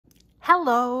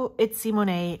Hello, it's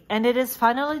Simone, and it is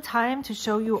finally time to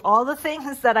show you all the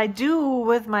things that I do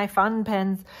with my fun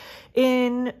pens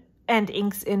and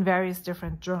inks in various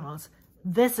different journals.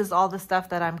 This is all the stuff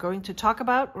that I'm going to talk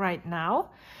about right now.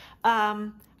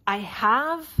 I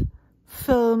have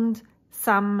filmed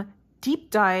some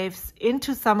deep dives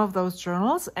into some of those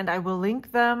journals, and I will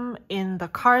link them in the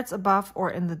cards above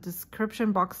or in the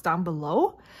description box down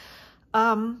below.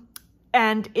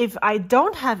 And if I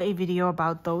don't have a video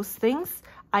about those things,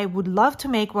 I would love to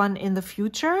make one in the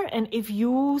future. And if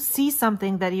you see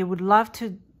something that you would love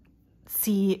to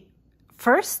see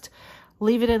first,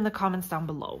 leave it in the comments down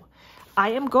below. I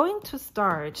am going to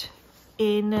start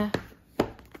in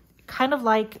kind of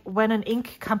like when an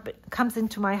ink comes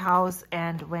into my house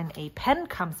and when a pen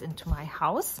comes into my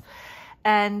house.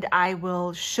 And I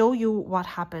will show you what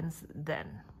happens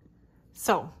then.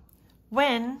 So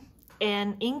when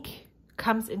an ink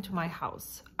comes into my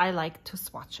house, I like to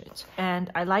swatch it,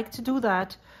 and I like to do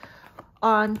that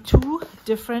on two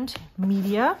different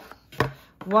media.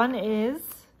 One is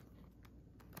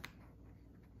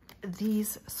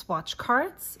these swatch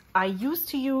cards. I used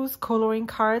to use coloring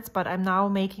cards, but I'm now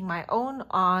making my own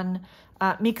on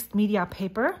mixed media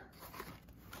paper.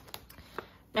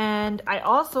 And I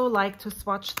also like to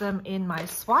swatch them in my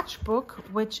swatch book,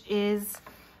 which is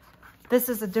this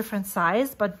is a different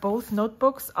size, but both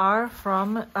notebooks are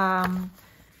from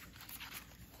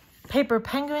Paper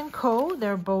Penguin Co.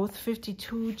 They're both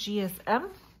 52 GSM.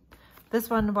 This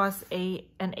one was an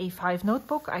A5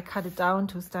 notebook. I cut it down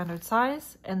to standard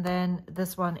size, and then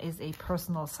this one is a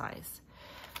personal size.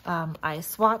 I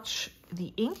swatch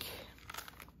the ink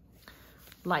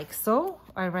like so.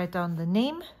 I write down the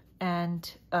name and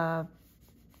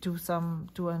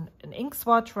do an ink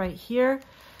swatch right here,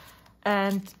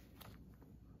 and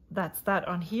that's that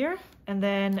on here. And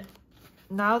then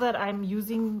now that I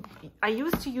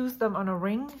used to use them on a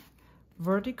ring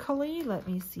vertically. Let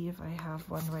me see if I have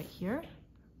one right here,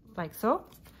 like so.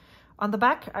 On the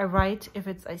back, I write if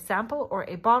it's a sample or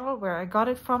a bottle, where I got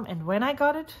it from and when I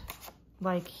got it.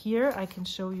 Like here, I can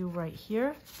show you right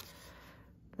here.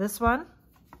 This one,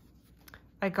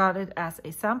 I got it as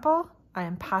a sample. I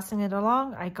am passing it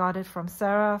along. I got it from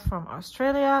Sarah from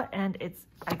Australia, and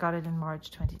I got it in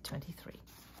March 2023.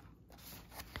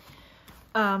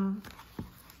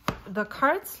 The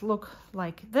cards look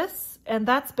like this, and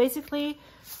that's basically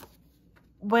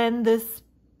when this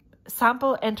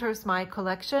sample enters my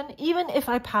collection. Even if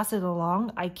I pass it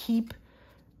along, I keep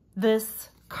this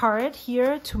card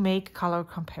here to make color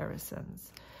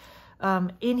comparisons.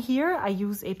 In here, I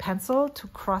use a pencil to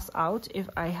cross out if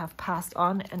I have passed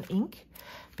on an ink,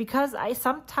 because I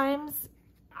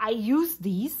use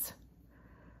these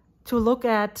to look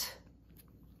at,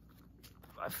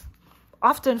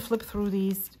 often flip through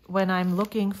these when I'm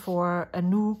looking for a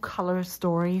new color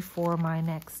story for my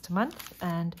next month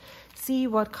and see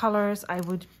what colors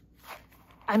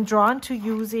I'm drawn to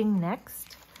using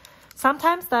next.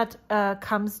 Sometimes that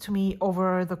comes to me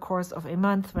over the course of a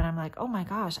month when I'm like, oh my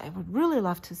gosh, I would really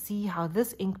love to see how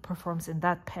this ink performs in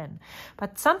that pen.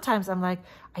 But sometimes I'm like,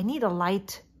 I need a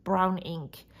light brown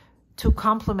ink to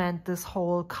complement this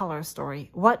whole color story.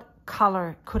 What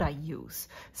color could I use?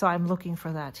 So I'm looking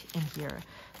for that in here.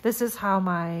 This is how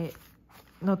my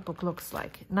notebook looks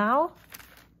like now.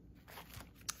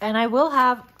 And I will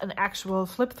have an actual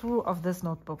flip through of this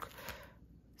notebook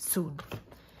soon.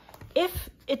 If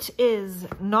it is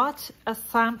not a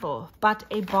sample, but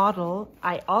a bottle,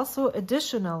 I also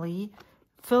additionally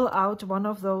fill out one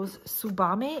of those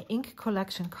Tsubame ink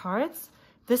collection cards.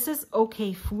 This is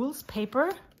OK Fool's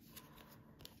paper.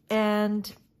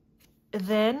 And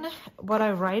then what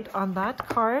I write on that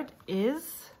card is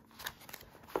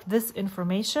this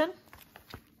information.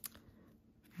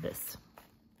 This.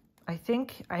 I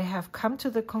think I have come to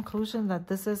the conclusion that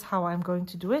this is how I'm going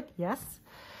to do it. Yes.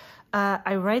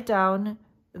 I write down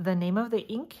the name of the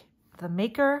ink, the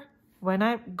maker, when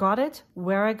I got it,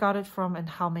 where I got it from, and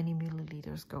how many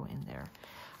milliliters go in there.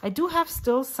 I do have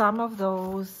still some of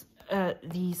those,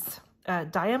 these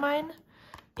diamine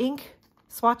ink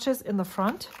swatches in the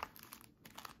front.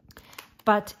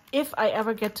 But if I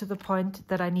ever get to the point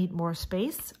that I need more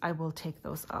space, I will take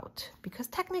those out, because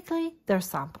technically they're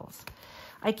samples.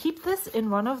 I keep this in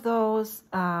one of those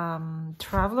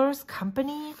Traveler's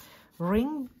Company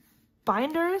ring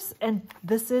binders, and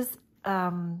this is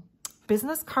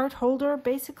business card holder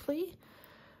basically,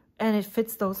 and it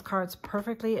fits those cards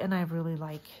perfectly, and I really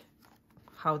like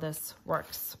how this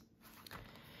works.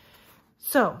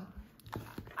 So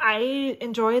I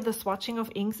enjoy the swatching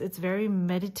of inks. It's very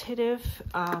meditative.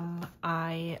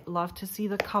 I love to see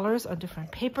the colors on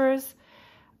different papers.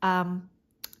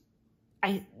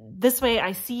 this way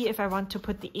I see if I want to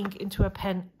put the ink into a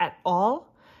pen at all.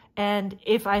 And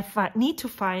if I need to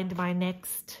find my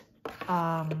next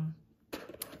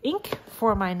ink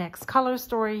for my next color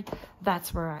story,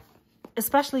 that's where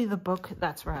especially the book,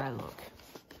 that's where I look.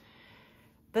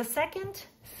 The second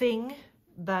thing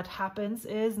that happens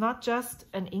is not just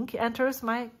an ink enters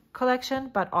my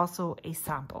collection, but also a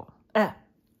sample.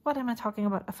 What am I talking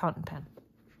about? A fountain pen.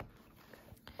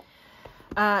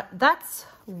 That's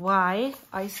why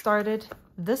I started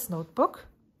this notebook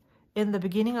in the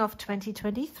beginning of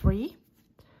 2023.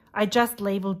 I just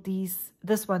labeled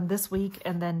this one this week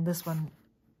and then this one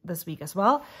this week as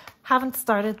well. Haven't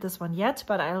started this one yet,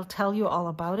 but I'll tell you all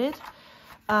about it.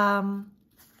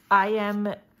 I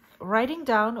am writing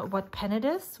down what pen it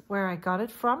is, where I got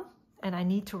it from, and I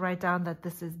need to write down that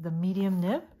this is the medium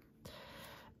nib.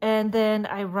 And then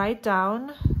I write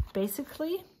down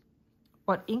basically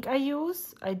what ink I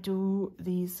use. I do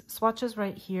these swatches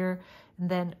right here, and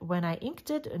then when I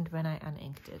inked it and when I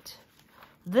uninked it.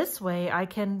 This way I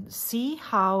can see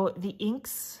how the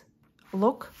inks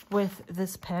look with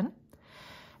this pen.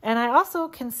 And I also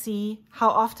can see how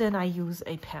often I use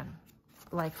a pen.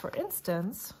 Like for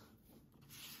instance,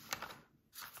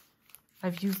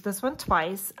 I've used this one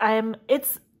twice.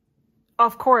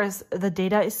 Of course, the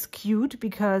data is skewed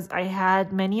because I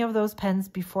had many of those pens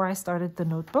before I started the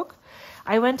notebook.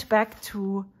 I went back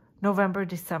to November,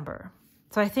 December.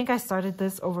 So I think I started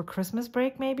this over Christmas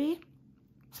break, maybe.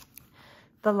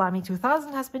 The Lamy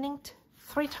 2000 has been inked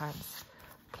 3 times.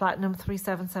 Platinum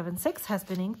 3776 has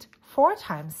been inked 4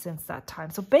 times since that time.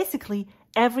 So basically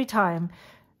every time,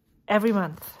 every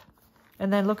month.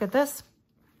 And then look at this,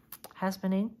 has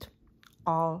been inked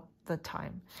all the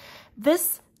time.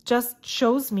 This just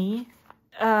shows me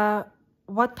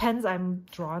what pens I'm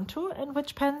drawn to and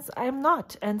which pens I'm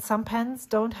not. And some pens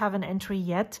don't have an entry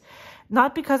yet,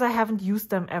 not because I haven't used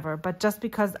them ever, but just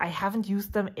because I haven't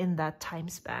used them in that time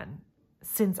span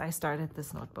since I started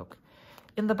this notebook.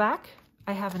 In the back,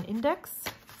 I have an index,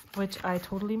 which I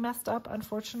totally messed up,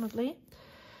 unfortunately.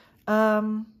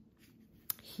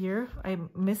 Here, I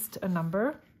missed a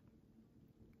number,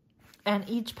 and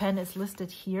each pen is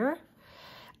listed here.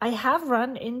 I have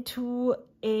run into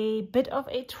a bit of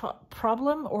a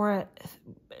problem, or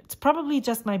it's probably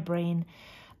just my brain,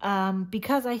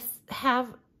 because I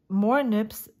have more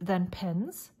nibs than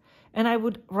pens, and I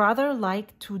would rather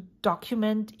like to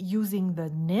document using the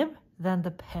nib than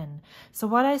the pen. So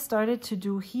what I started to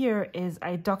do here is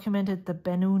I documented the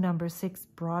Benu number 6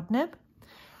 broad nib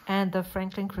and the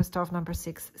Franklin Christoph number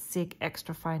 6 SIG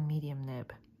extra fine medium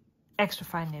nib. Extra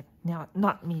fine nib, no,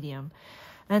 not medium.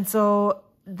 And so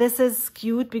this is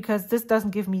skewed because this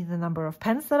doesn't give me the number of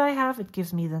pens that I have, it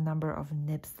gives me the number of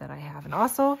nibs that I have. And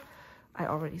also, I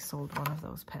already sold one of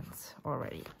those pens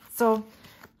already. So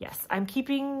yes, I'm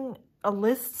keeping a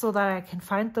list so that I can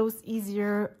find those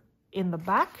easier in the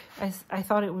back. I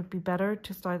thought it would be better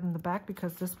to start in the back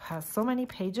because this has so many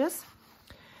pages.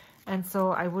 And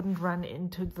so I wouldn't run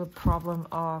into the problem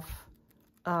of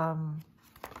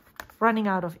running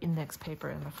out of index paper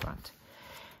in the front.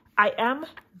 I am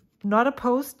not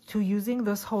opposed to using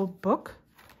this whole book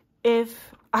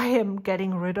if I am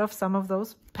getting rid of some of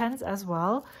those pens as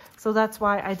well. So that's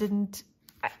why I didn't...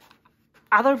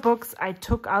 Other books, I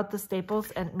took out the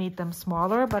staples and made them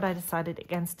smaller, but I decided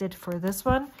against it for this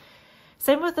one.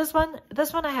 Same with this one.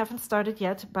 This one I haven't started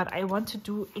yet, but I want to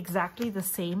do exactly the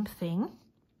same thing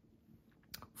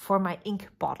for my ink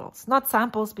bottles. Not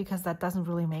samples, because that doesn't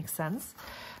really make sense.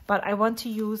 But I want to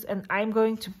use, and I'm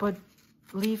going to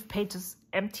leave pages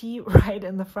empty right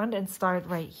in the front and start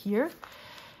right here.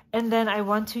 And then I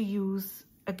want to use,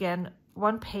 again,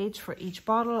 1 page for each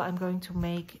bottle. I'm going to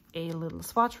make a little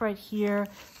swatch right here,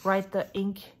 write the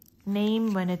ink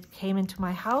name when it came into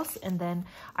my house, and then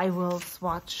I will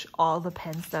swatch all the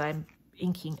pens that I'm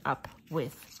inking up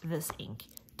with this ink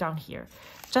down here.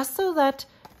 Just so that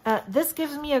this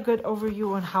gives me a good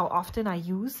overview on how often I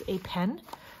use a pen,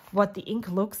 what the ink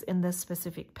looks in this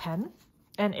specific pen,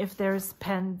 and if there's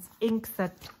inks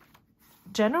that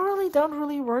generally don't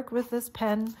really work with this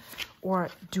pen or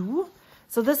do.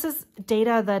 So this is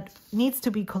data that needs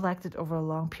to be collected over a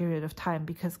long period of time,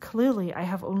 because clearly I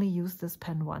have only used this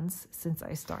pen once since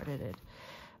I started it.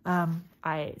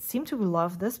 I seem to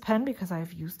love this pen because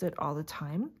I've used it all the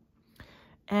time.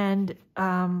 And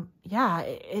yeah,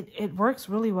 it works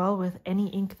really well with any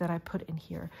ink that I put in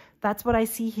here. That's what I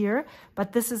see here,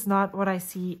 but this is not what I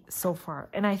see so far.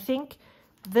 And I think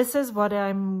this is what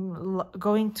I'm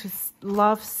going to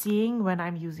love seeing when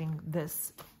I'm using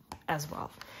this as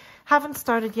well. Haven't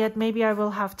started yet. Maybe I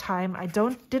will have time. I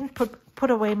didn't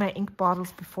put away my ink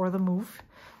bottles before the move.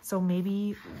 So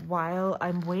maybe while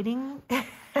I'm waiting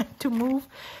to move,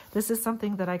 this is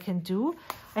something that I can do.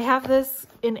 I have this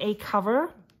in a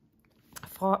cover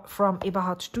from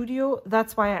Eberhard Studio.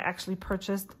 That's why I actually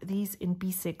purchased these in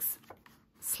B6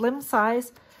 slim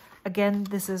size. Again,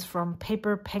 this is from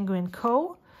Paper Penguin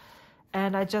Co.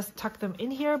 And I just tuck them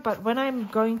in here. But when I'm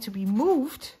going to be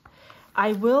moved,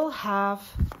 I will have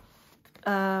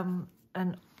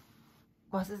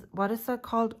what is that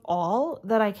called? Awl,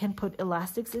 that I can put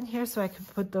elastics in here, so I can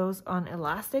put those on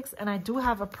elastics. And I do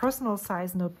have a personal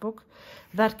size notebook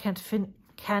that can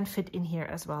fit in here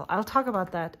as well. I'll talk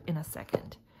about that in a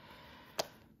second.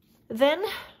 Then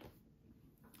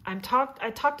I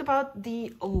talked about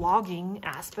the logging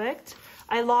aspect.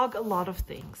 I log a lot of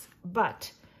things,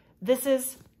 but this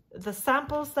is the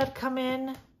samples that come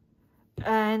in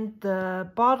and the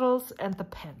bottles and the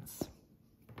pens.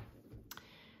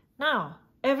 Now,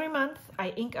 every month I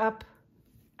ink up,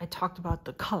 I talked about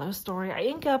the color story, I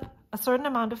ink up a certain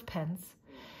amount of pens,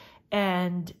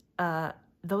 and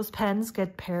those pens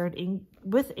get paired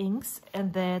with inks,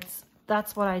 and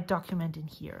that's what I document in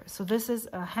here. So this is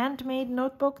a handmade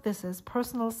notebook. This is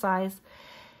personal size.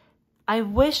 I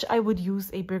wish I would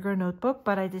use a bigger notebook,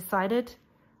 but I decided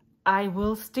I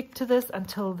will stick to this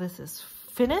until this is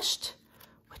finished,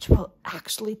 which will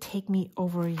actually take me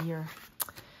over a year.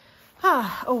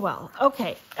 Oh well,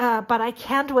 okay. But I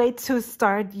can't wait to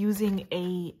start using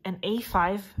an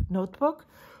A5 notebook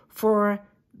for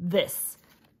this.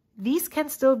 These can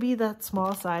still be that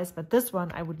small size, but this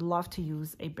one I would love to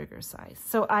use a bigger size.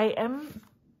 So I am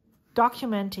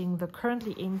documenting the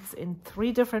currently inks in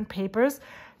 3 different papers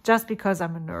just because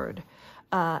I'm a nerd.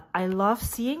 I love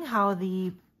seeing how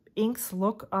the inks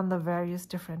look on the various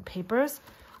different papers.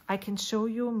 I can show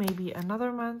you maybe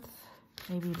another month.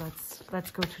 Maybe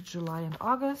let's go to July and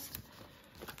August,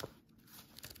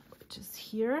 which is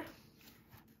here.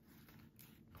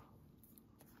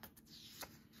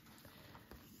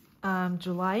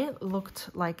 July looked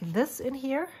like this in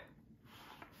here.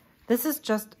 This is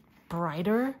just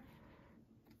brighter.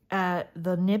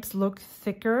 The nibs look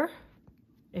thicker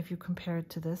if you compare it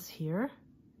to this here.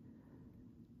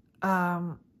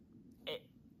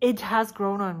 It has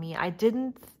grown on me. I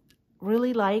didn't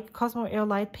really like Cosmo Air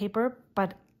Light paper,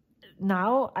 but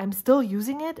now I'm still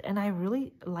using it and I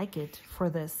really like it for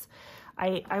this.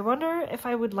 I wonder if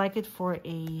I would like it for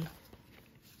a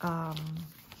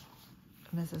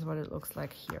this is what it looks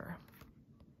like here.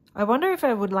 I wonder if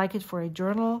I would like it for a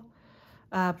journal,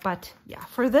 but yeah,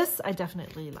 for this I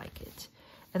definitely like it.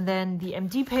 And then the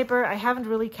MD paper I haven't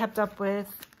really kept up with.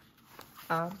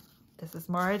 This is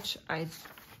March. And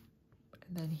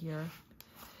then here,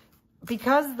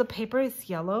 because the paper is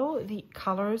yellow, the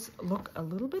colors look a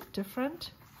little bit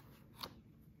different.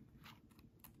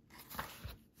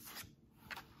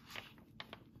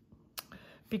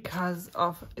 Because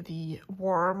of the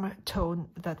warm tone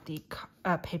that the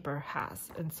paper has.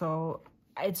 And so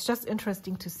it's just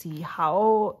interesting to see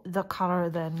how the color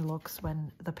then looks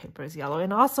when the paper is yellow.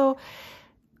 And also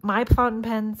my fountain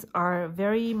pens are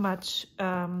very much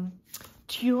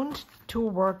tuned to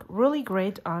work really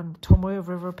great on Tomoe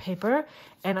River paper,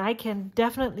 and I can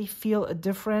definitely feel a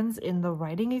difference in the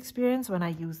writing experience when I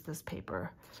use this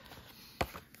paper.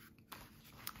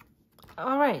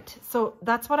 All right, so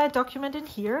that's what I documented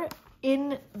here.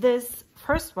 In this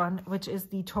first one, which is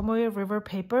the Tomoe River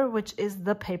paper, which is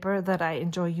the paper that I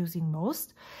enjoy using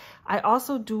most, I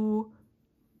also do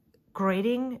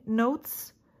grading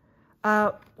notes,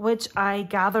 which I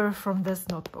gather from this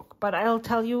notebook. But I'll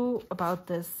tell you about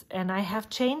this, and I have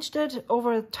changed it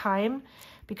over time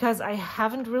because I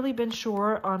haven't really been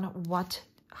sure on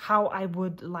how I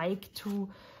would like to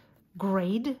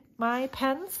grade my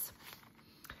pens.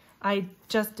 I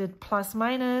just did plus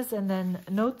minus and then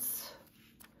notes.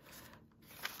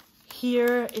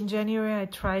 Here in January, I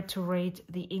tried to rate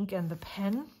the ink and the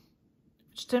pen,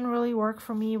 which didn't really work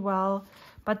for me well.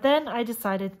 But then I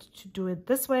decided to do it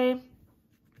this way.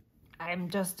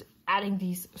 I'm just adding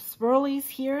these swirlies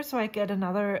here so I get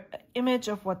another image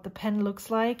of what the pen looks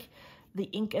like, the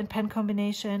ink and pen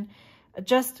combination.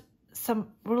 Just some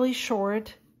really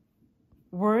short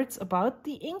words about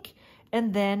the ink,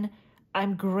 and then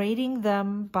I'm grading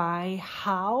them by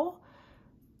how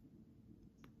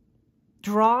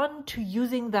drawn to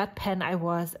using that pen I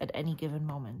was at any given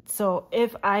moment. So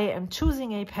if I am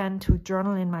choosing a pen to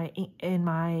journal in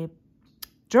my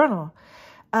journal,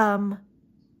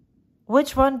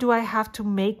 which one do I have to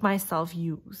make myself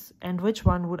use, and which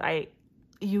one would I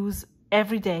use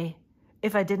every day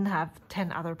if I didn't have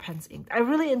 10 other pens inked? I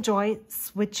really enjoy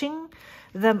switching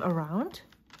them around.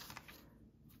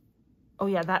 oh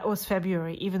yeah, that was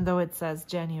February, even though it says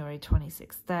January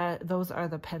 26th. Those are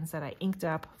the pens that I inked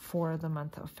up for the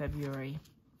month of February.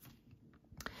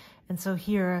 And so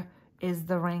here is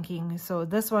the ranking. So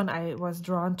this one I was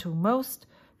drawn to most,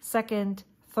 second,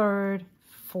 third,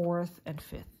 fourth, and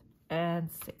fifth,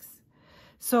 and sixth.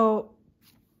 So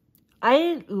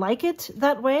I like it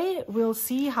that way. We'll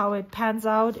see how it pans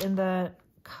out in the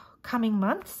coming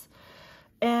months.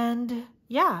 And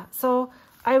yeah, so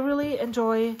I really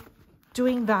enjoy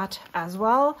doing that as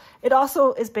well. It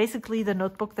also is basically the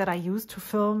notebook that I use to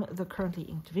film the currently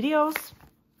inked videos.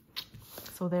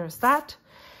 So there's that.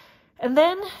 And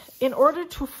then in order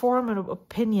to form an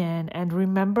opinion and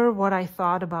remember what I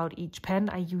thought about each pen,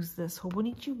 I use this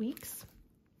Hobonichi Weeks,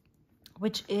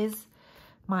 which is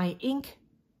my ink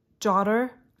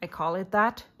jotter. I call it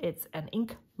that. It's an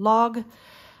ink log.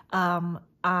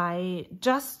 Every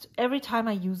time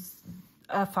I use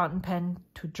a fountain pen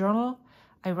to journal,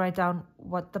 I write down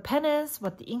what the pen is,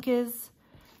 what the ink is,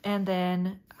 and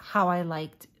then how I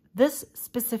liked this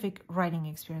specific writing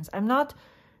experience. I'm not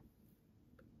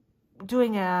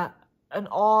doing one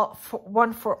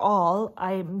for all.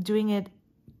 I'm doing it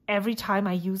every time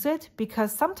I use it,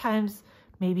 because sometimes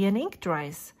maybe an ink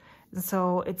dries.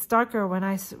 So it's darker when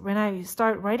I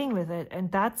start writing with it,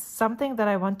 and that's something that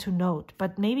I want to note.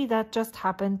 But maybe that just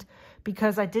happened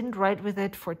because I didn't write with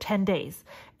it for 10 days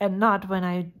and not when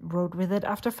I wrote with it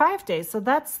after 5 days. So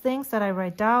that's things that I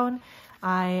write down.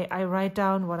 I write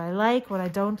down what I like, what I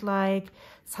don't like.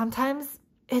 Sometimes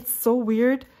it's so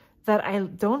weird that I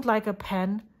don't like a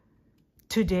pen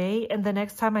today, and the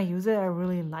next time I use it, I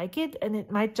really like it. And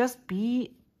it might just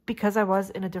be because I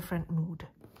was in a different mood.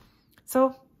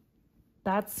 So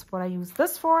that's what I use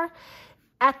this for.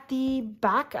 At the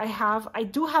back, I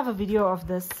do have a video of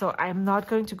this, so I'm not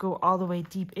going to go all the way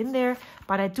deep in there,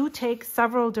 but I do take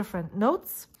several different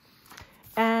notes,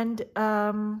 and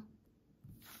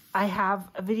I have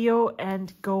a video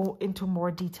and go into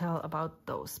more detail about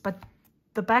those. But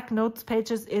the back notes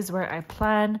pages is where I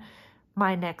plan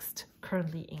my next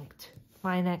currently inked,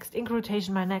 my next ink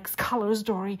rotation, my next color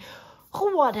story,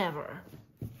 whatever.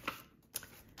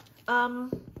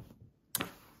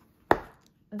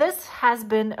 This has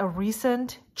been a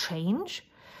recent change,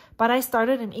 but I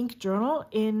started an ink journal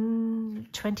in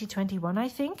 2021, I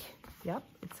think. Yep,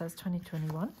 it says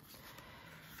 2021.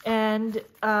 And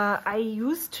I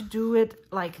used to do it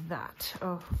like that.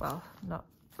 Oh, well, not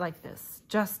like this.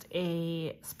 Just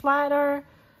a splatter,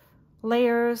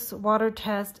 layers, water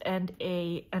test, and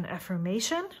an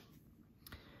affirmation.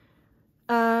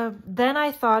 Then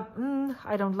I thought,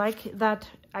 I don't like that.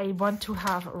 I want to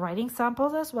have writing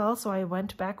samples as well. So I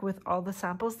went back with all the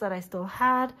samples that I still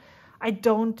had. I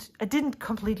didn't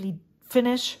completely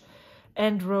finish,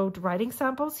 and wrote writing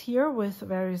samples here with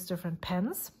various different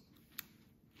pens.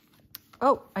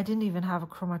 Oh, I didn't even have a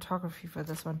chromatography for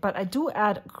this one, but I do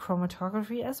add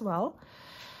chromatography as well.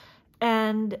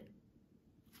 And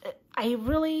I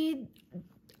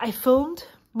filmed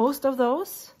most of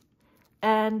those,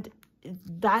 and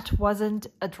that wasn't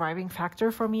a driving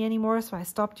factor for me anymore, so I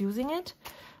stopped using it.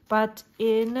 But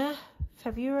in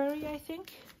February, I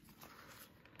think,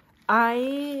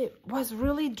 I was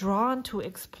really drawn to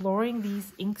exploring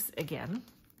these inks again.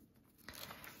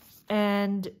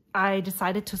 And I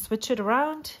decided to switch it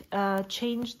around,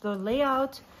 change the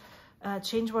layout,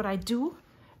 change what I do.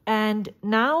 And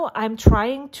now I'm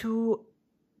trying to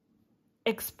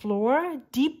explore,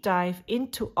 deep dive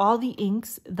into all the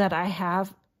inks that I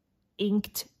have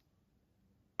inked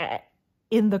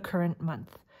in the current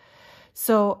month.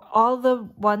 So all the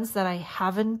ones that I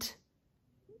haven't,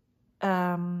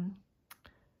 how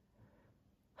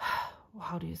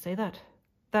do you say that?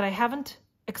 That I haven't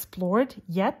explored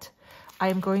yet, I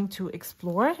am going to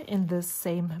explore in this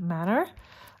same manner.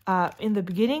 In the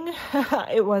beginning,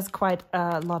 it was quite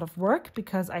a lot of work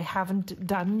because I haven't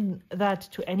done that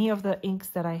to any of the inks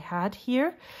that I had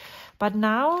here. But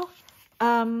now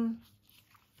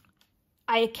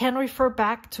I can refer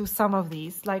back to some of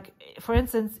these. Like, for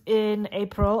instance, in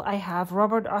April, I have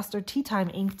Robert Oster Tea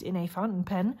Time inked in a fountain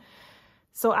pen.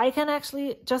 So I can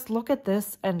actually just look at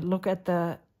this and look at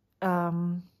the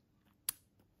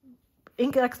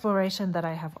ink exploration that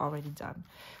I have already done.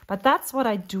 But that's what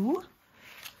I do.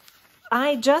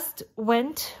 I just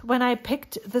went, when I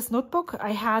picked this notebook,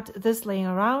 I had this laying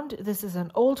around. This is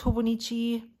an old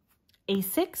Hobonichi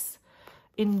A6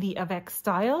 in the Avec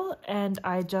style, and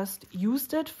I just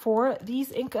used it for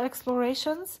these ink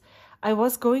explorations. I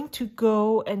was going to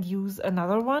go and use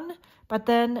another one, but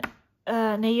then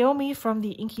Naomi from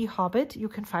the Inky Hobbit, you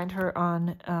can find her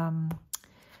on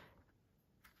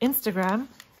Instagram,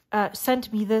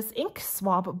 sent me this ink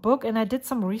swab book, and I did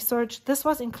some research. This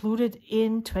was included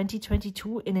in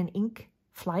 2022 in an ink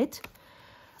flight.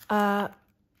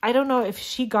 I don't know if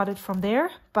she got it from there,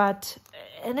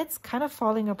 and it's kind of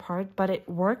falling apart, but it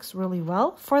works really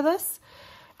well for this.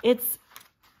 It's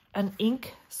an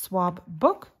ink swab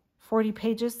book, 40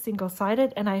 pages,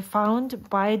 single-sided, and I found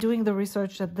by doing the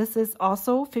research that this is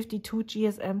also 52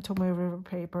 GSM Tomoe River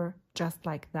paper, just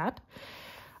like that.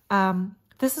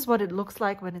 This is what it looks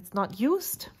like when it's not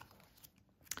used.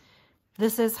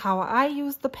 This is how I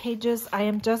use the pages. I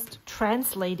am just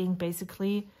translating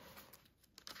basically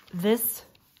this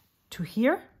to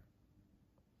here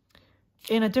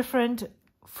in a different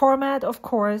format, of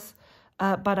course,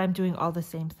 but I'm doing all the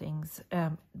same things.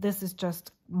 This is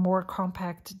just more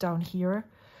compact down here.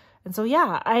 And so,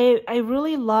 yeah, I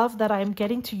really love that I'm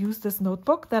getting to use this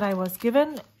notebook that I was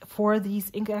given for these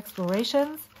ink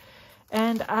explorations.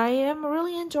 And I am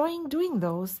really enjoying doing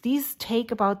those. These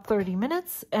take about 30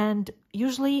 minutes, and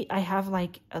usually I have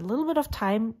like a little bit of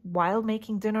time while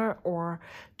making dinner or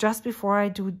just before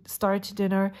I start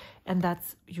dinner, and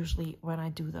that's usually when I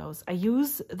do those. I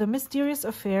use The Mysterious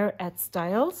Affair at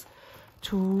Styles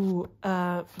to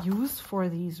use for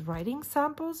these writing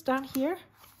samples down here.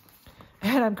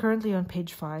 And I'm currently on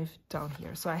page 5 down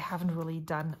here, so I haven't really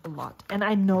done a lot. And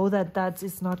I know that that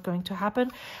is not going to happen.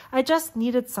 I just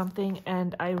needed something,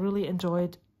 and I really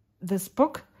enjoyed this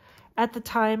book at the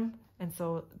time, and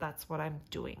so that's what I'm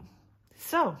doing.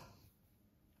 So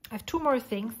I have 2 more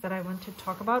things that I want to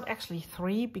talk about, actually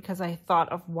 3, because I thought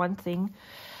of one thing.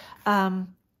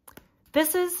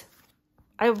 This is,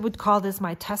 I would call this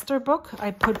my tester book.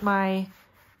 I put my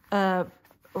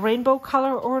rainbow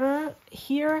color order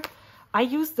here. I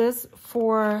use this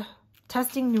for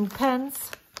testing new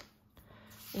pens,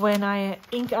 when I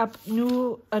ink up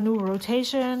a new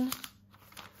rotation,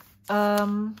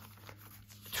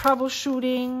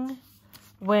 troubleshooting,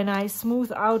 when I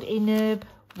smooth out a nib,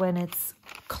 when it's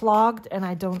clogged and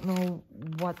I don't know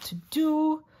what to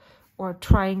do, or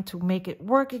trying to make it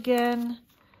work again.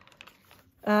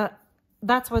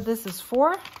 That's what this is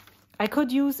for. I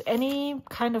could use any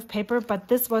kind of paper, but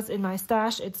this was in my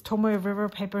stash. It's Tomoe River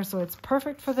paper, so it's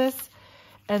perfect for this.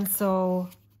 And so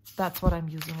that's what I'm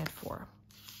using it for.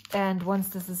 And once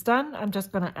this is done, I'm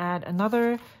just going to add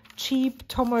another cheap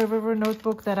Tomoe River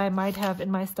notebook that I might have in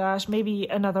my stash. Maybe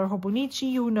another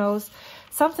Hobonichi, who knows.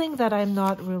 Something that I'm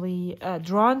not really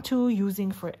drawn to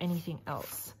using for anything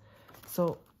else.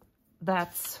 So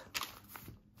that's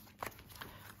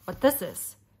what this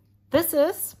is. This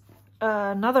is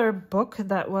another book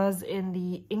that was in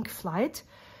the ink flight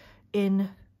in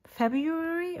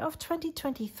February of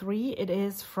 2023. It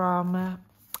is from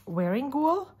Wearing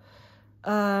Ghoul,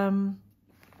 a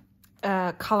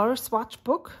color swatch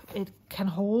book. It can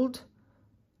hold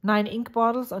 9 ink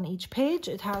bottles on each page.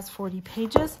 It has 40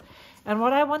 pages. And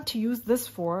what I want to use this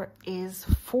for is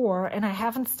and I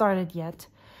haven't started yet,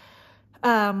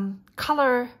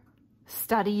 color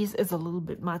studies is a little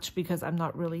bit much because I'm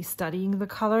not really studying the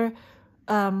color.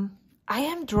 I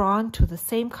am drawn to the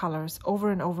same colors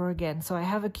over and over again. So I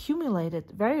have accumulated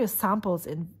various samples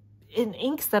in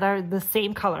inks that are the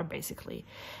same color, basically.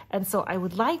 And so I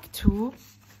would like to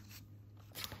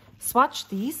swatch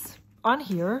these on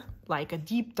here, like a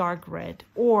deep dark red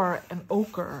or an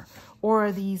ochre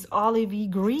or these olivey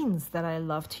greens that I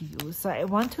love to use. So I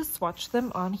want to swatch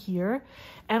them on here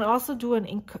and also do an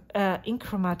ink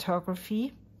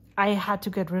chromatography. I had to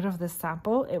get rid of this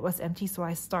sample. It was empty, so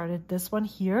I started this one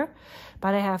here.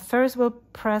 But I have Ferris wheel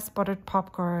press, buttered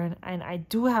popcorn, and I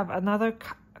do have a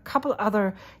couple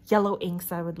other yellow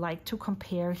inks I would like to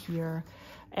compare here.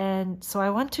 And so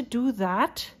I want to do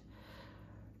that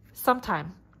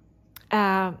sometime.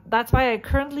 That's why I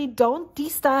currently don't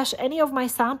destash any of my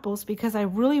samples, because I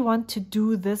really want to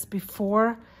do this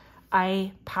before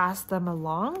I pass them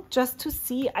along, just to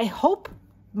see.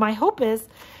 My hope is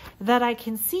that I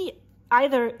can see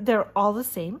either they're all the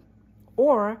same,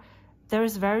 or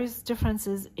there's various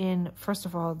differences in, first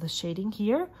of all, the shading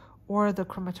here or the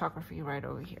chromatography right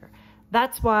over here.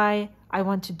 That's why I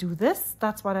want to do this.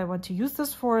 That's what I want to use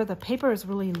this for. The paper is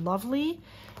really lovely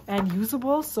and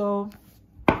usable, so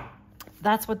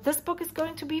that's what this book is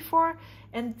going to be for.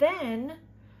 And then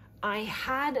I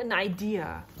had an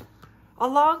idea a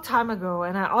long time ago,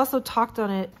 and I also talked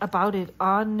about it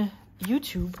on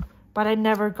YouTube, but I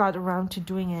never got around to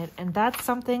doing it. And that's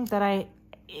something that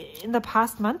in the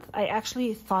past month, I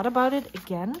actually thought about it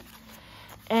again.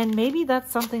 And maybe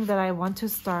that's something that I want to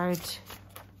start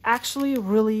actually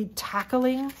really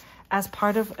tackling as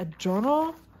part of a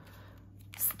journal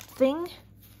thing.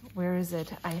 Where is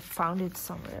it? I found it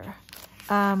somewhere.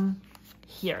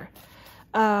 Here.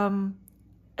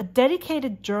 a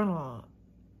dedicated journal,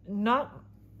 not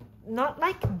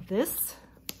like this,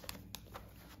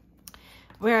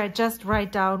 where I just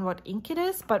write down what ink it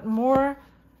is, but more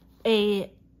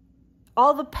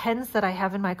all the pens that I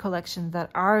have in my collection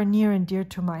that are near and dear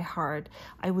to my heart.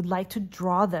 I would like to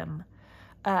draw them.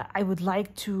 I would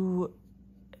like to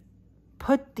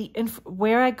put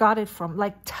where I got it from,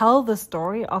 like tell the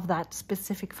story of that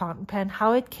specific fountain pen,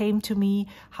 how it came to me,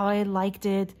 how I liked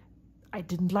it. I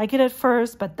didn't like it at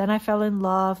first, but then I fell in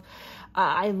love.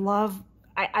 I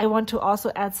want to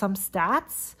also add some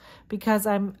stats, because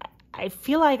I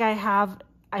feel like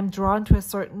I'm drawn to a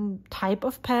certain type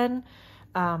of pen.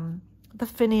 The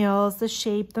finials, the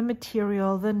shape, the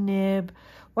material, the nib,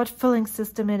 what filling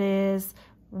system it is,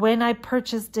 when I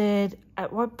purchased it,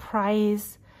 at what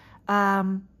price,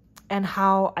 and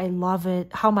how I love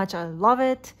it, how much I love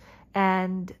it.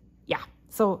 And yeah,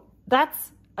 so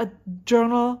that's a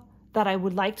journal that I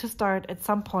would like to start at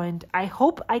some point. I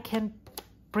hope I can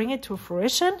bring it to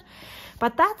fruition.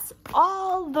 But that's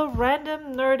all the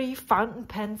random nerdy fountain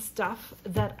pen stuff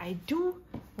that I do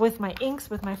with my inks,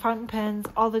 with my fountain pens,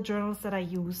 all the journals that I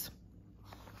use,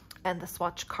 and the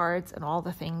swatch cards and all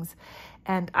the things.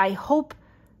 And I hope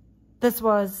this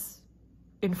was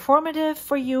informative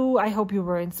for you. I hope you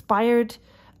were inspired.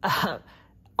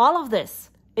 All of this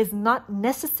is not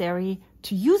necessary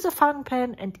to use a fountain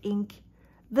pen and ink.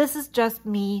 This is just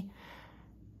me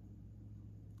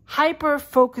hyper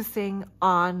focusing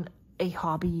on a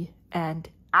hobby and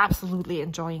absolutely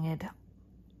enjoying it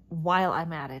while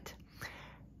I'm at it.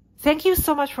 Thank you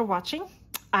so much for watching.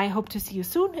 I hope to see you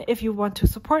soon. If you want to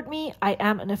support me, I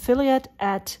am an affiliate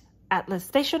at Atlas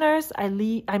Stationers.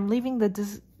 I'm leaving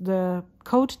the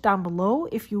code down below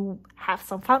if you have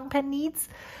some fountain pen needs,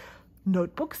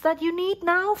 notebooks that you need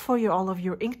now for all of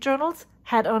your ink journals.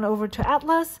 Head on over to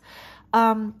Atlas.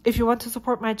 If you want to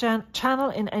support my channel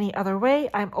in any other way,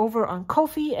 I'm over on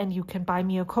Ko-fi, and you can buy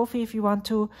me a Ko-fi if you want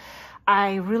to.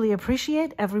 I really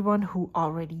appreciate everyone who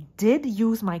already did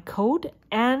use my code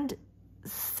and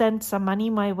send some money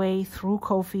my way through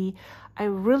Ko-fi. I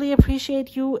really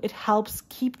appreciate you. It helps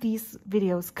keep these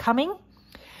videos coming.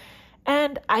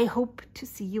 And I hope to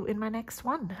see you in my next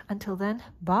one. Until then,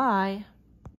 bye.